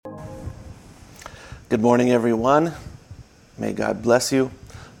Good morning, everyone. May God bless you.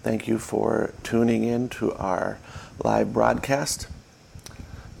 Thank you for tuning in to our live broadcast.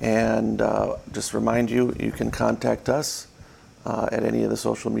 And just remind you, you can contact us at any of the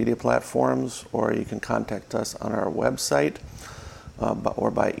social media platforms, or you can contact us on our website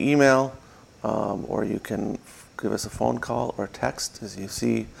or by email, or you can give us a phone call or text, as you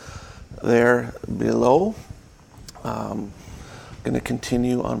see there below. Going to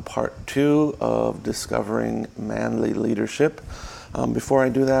continue on part 2 of Discovering Manly Leadership. Before I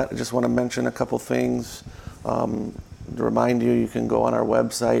do that, I just want to mention a couple things. To remind you, you can go on our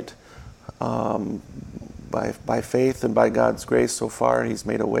website. By faith and by God's grace so far, He's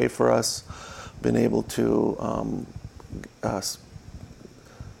made a way for us, been able to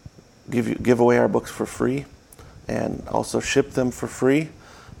give away our books for free and also ship them for free.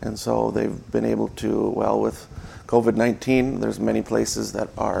 And so they've been able to, with COVID-19, there's many places that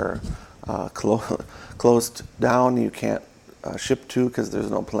are closed down. You can't ship to because there's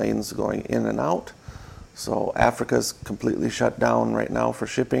no planes going in and out. So Africa's completely shut down right now for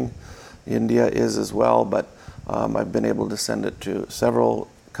shipping. India is as well, but I've been able to send it to several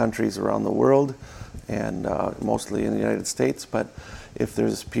countries around the world, and mostly in the United States. But if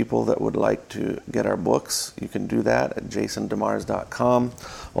there's people that would like to get our books, you can do that at jasondemars.com.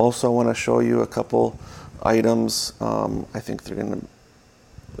 Also want to show you a couple items. I think they're going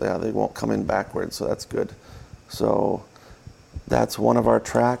to, they won't come in backwards, so that's good. So that's one of our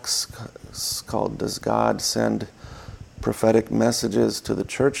tracks. It's called Does God Send Prophetic Messages to the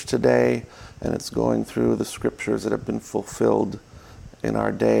Church Today? And it's going through the scriptures that have been fulfilled in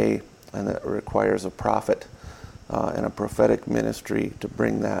our day, and that requires a prophet and a prophetic ministry to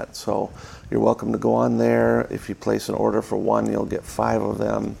bring that. So you're welcome to go on there. If you place an order for one, you'll get 5 of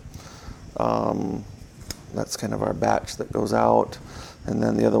them. That's kind of our batch that goes out. And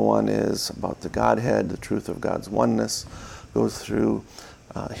then the other one is about the Godhead, the truth of God's oneness. Goes through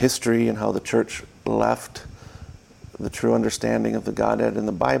history and how the church left the true understanding of the Godhead in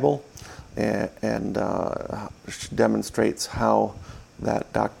the Bible, and demonstrates how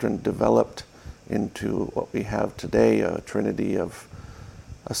that doctrine developed into what we have today, a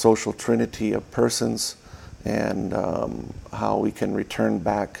social trinity of persons, and how we can return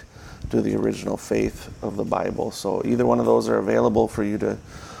back to the original faith of the Bible. So either one of those are available for you to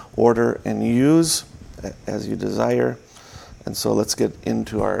order and use as you desire. And so let's get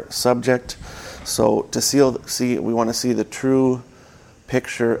into our subject. So we want to see the true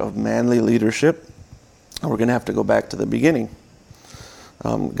picture of manly leadership. And we're going to have to go back to the beginning.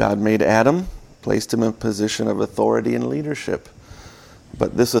 God made Adam, placed him in a position of authority and leadership.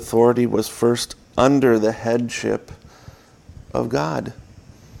 But this authority was first under the headship of God.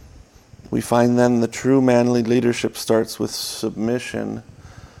 We find then the true manly leadership starts with submission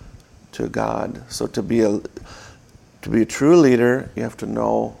to God. So to be a true leader, you have to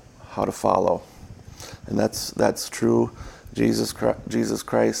know how to follow. And that's true. Jesus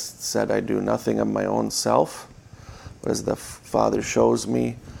Christ said, I do nothing of my own self, but as the Father shows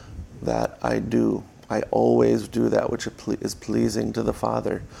me, that I do. I always do that which is pleasing to the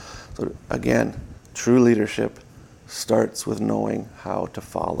Father. So again, true leadership starts with knowing how to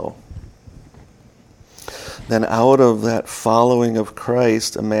follow. Then out of that following of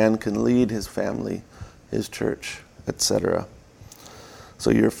Christ, a man can lead his family, his church, etc.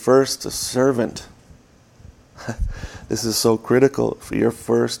 So you're first a servant. This is so critical. You're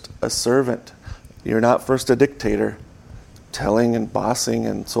first a servant. You're not first a dictator, telling and bossing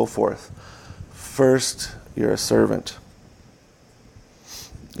and so forth. First, you're a servant.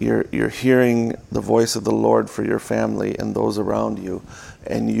 You're hearing the voice of the Lord for your family and those around you,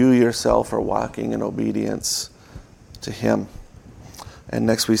 and you yourself are walking in obedience to Him. And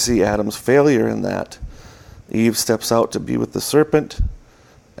next we see Adam's failure in that. Eve steps out to be with the serpent.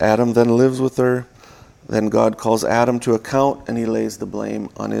 Adam then lives with her. Then God calls Adam to account, and he lays the blame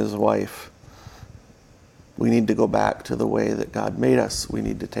on his wife. We need to go back to the way that God made us. We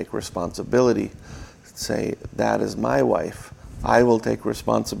need to take responsibility. Say, that is my wife. I will take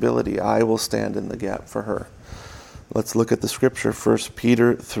responsibility. I will stand in the gap for her. Let's look at the scripture, 1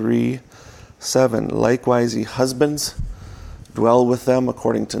 Peter 3:7. Likewise, ye husbands, dwell with them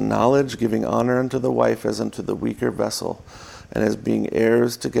according to knowledge, giving honor unto the wife as unto the weaker vessel, and as being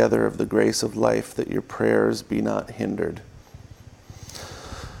heirs together of the grace of life, that your prayers be not hindered.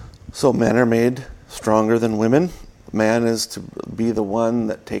 So men are made stronger than women. Man is to be the one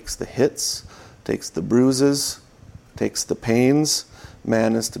that takes the hits, takes the bruises, takes the pains.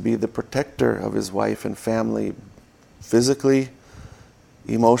 Man is to be the protector of his wife and family, physically,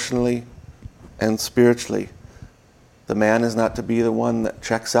 emotionally, and spiritually. The man is not to be the one that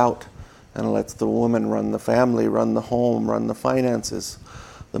checks out and lets the woman run the family, run the home, run the finances.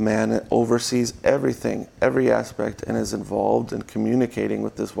 The man oversees everything, every aspect, and is involved in communicating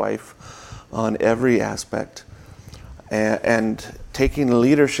with his wife on every aspect. And taking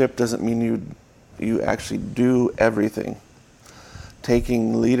leadership doesn't mean you actually do everything.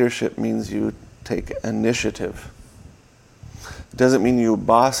 Taking leadership means you take initiative. It doesn't mean you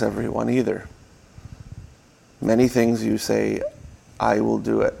boss everyone either. Many things you say, I will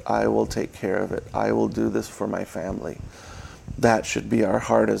do it, I will take care of it, I will do this for my family. That should be our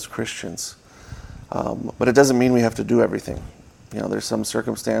heart as Christians. But it doesn't mean we have to do everything. There's some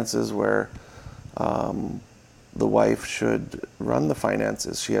circumstances where the wife should run the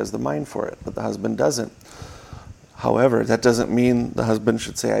finances. She has the mind for it, but the husband doesn't. However, that doesn't mean the husband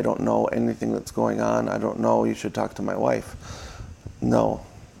should say, I don't know anything that's going on. I don't know. You should talk to my wife. No.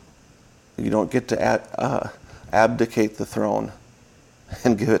 You don't get to abdicate the throne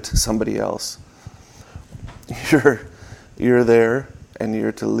and give it to somebody else. You're there, and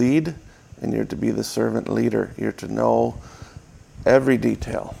you're to lead, and you're to be the servant leader. You're to know every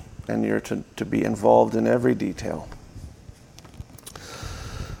detail, and you're to be involved in every detail.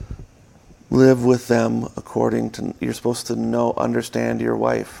 Live with them according to, you're supposed to understand your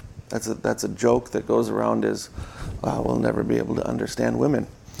wife. That's a joke that goes around is, we'll never be able to understand women.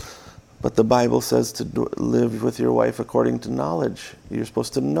 But the Bible says to live with your wife according to knowledge. You're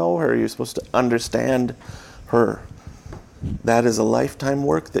supposed to know her. You're supposed to understand her. That is a lifetime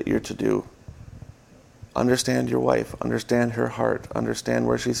work that you're to do. Understand your wife. Understand her heart. Understand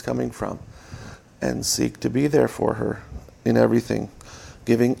where she's coming from. And seek to be there for her in everything.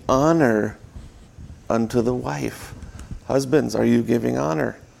 Giving honor unto the wife. Husbands, are you giving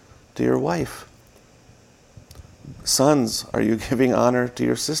honor to your wife? Sons, are you giving honor to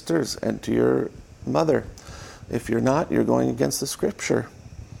your sisters and to your mother? If you're not, you're going against the Scripture.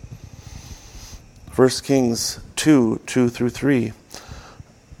 1 Kings 2:2-3.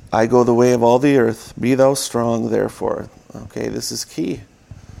 I go the way of all the earth. Be thou strong, therefore. Okay, this is key.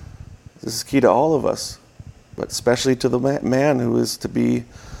 This is key to all of us, but especially to the man who is to be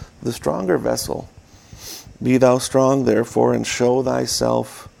the stronger vessel. Be thou strong, therefore, and show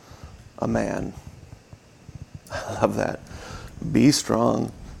thyself a man. I love that. Be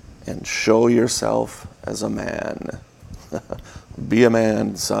strong and show yourself as a man. Be a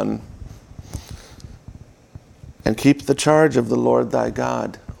man, son. And keep the charge of the Lord thy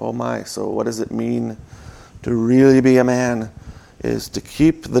God. Oh my, so what does it mean to really be a man? Is to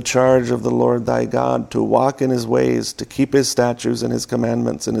keep the charge of the Lord thy God, to walk in his ways, to keep his statutes and his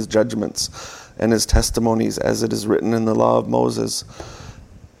commandments and his judgments and his testimonies, as it is written in the law of Moses,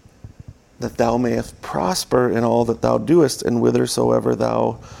 that thou mayest prosper in all that thou doest, and whithersoever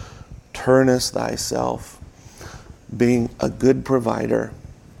thou turnest thyself. Being a good provider,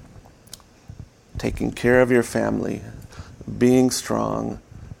 taking care of your family, being strong,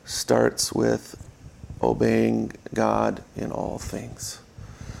 starts with obeying God in all things.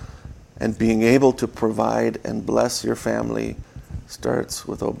 And being able to provide and bless your family starts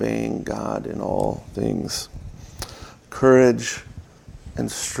with obeying God in all things. Courage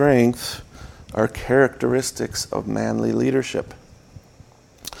and strength are characteristics of manly leadership.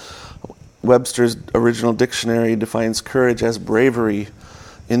 Webster's original dictionary defines courage as bravery,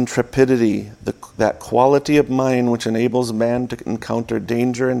 intrepidity, that quality of mind which enables man to encounter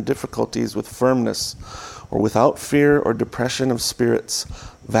danger and difficulties with firmness, or without fear or depression of spirits,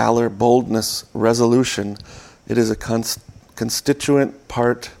 valor, boldness, resolution. It is a constituent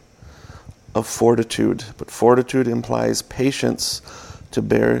part of fortitude, but fortitude implies patience to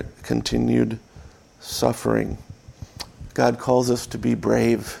bear continued suffering. God calls us to be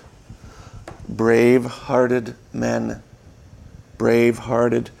brave, brave-hearted men,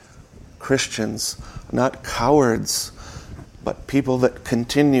 brave-hearted Christians, not cowards, but people that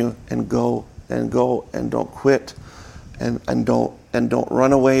continue and go and don't quit and don't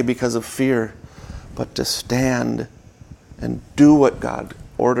run away because of fear, but to stand and do what God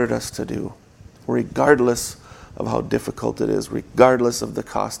ordered us to do, regardless of how difficult it is, regardless of the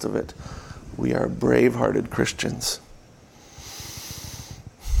cost of it. We are brave-hearted Christians.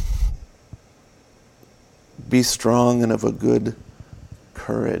 Be strong and of a good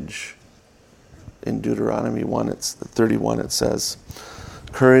courage. In Deuteronomy 31 it says,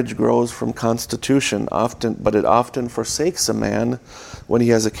 courage grows from constitution, but it often forsakes a man when he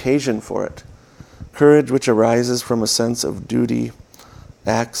has occasion for it. Courage which arises from a sense of duty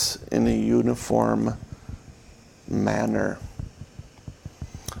acts in a uniform manner.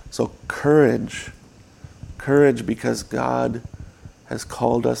 So courage because God has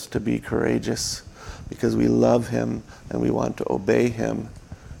called us to be courageous, because we love him and we want to obey him,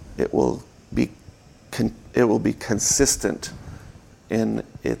 it will be consistent in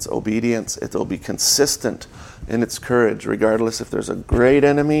its obedience. It will be consistent in its courage, regardless if there's a great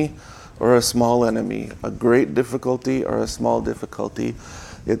enemy or a small enemy, a great difficulty or a small difficulty.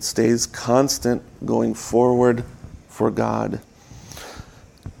 It stays constant going forward for God.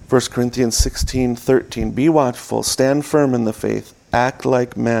 1 Corinthians 16:13, be watchful, stand firm in the faith, act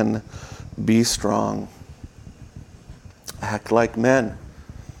like men, be strong. Act like men.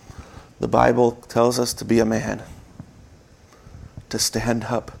 The Bible tells us to be a man, to stand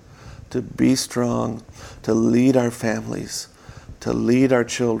up, to be strong, to lead our families, to lead our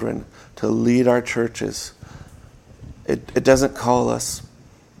children, to lead our churches. It doesn't call us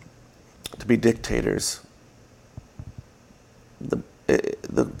to be dictators.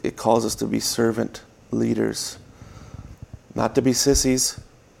 It calls us to be servant leaders, not to be sissies,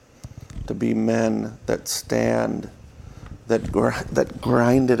 to be men that stand, that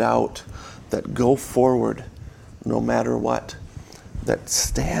grind it out, that go forward no matter what, that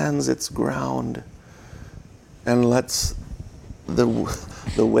stands its ground and lets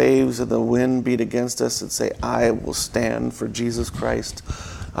the waves of the wind beat against us and say, I will stand for Jesus Christ.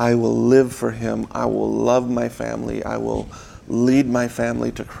 I will live for him. I will love my family. I will lead my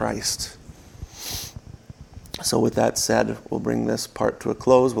family to Christ. So with that said, we'll bring this part to a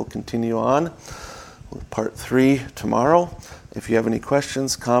close. We'll continue on with part 3 tomorrow. If you have any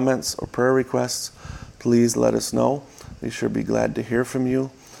questions, comments, or prayer requests, please let us know. We sure be glad to hear from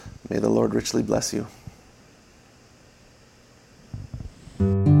you. May the Lord richly bless you.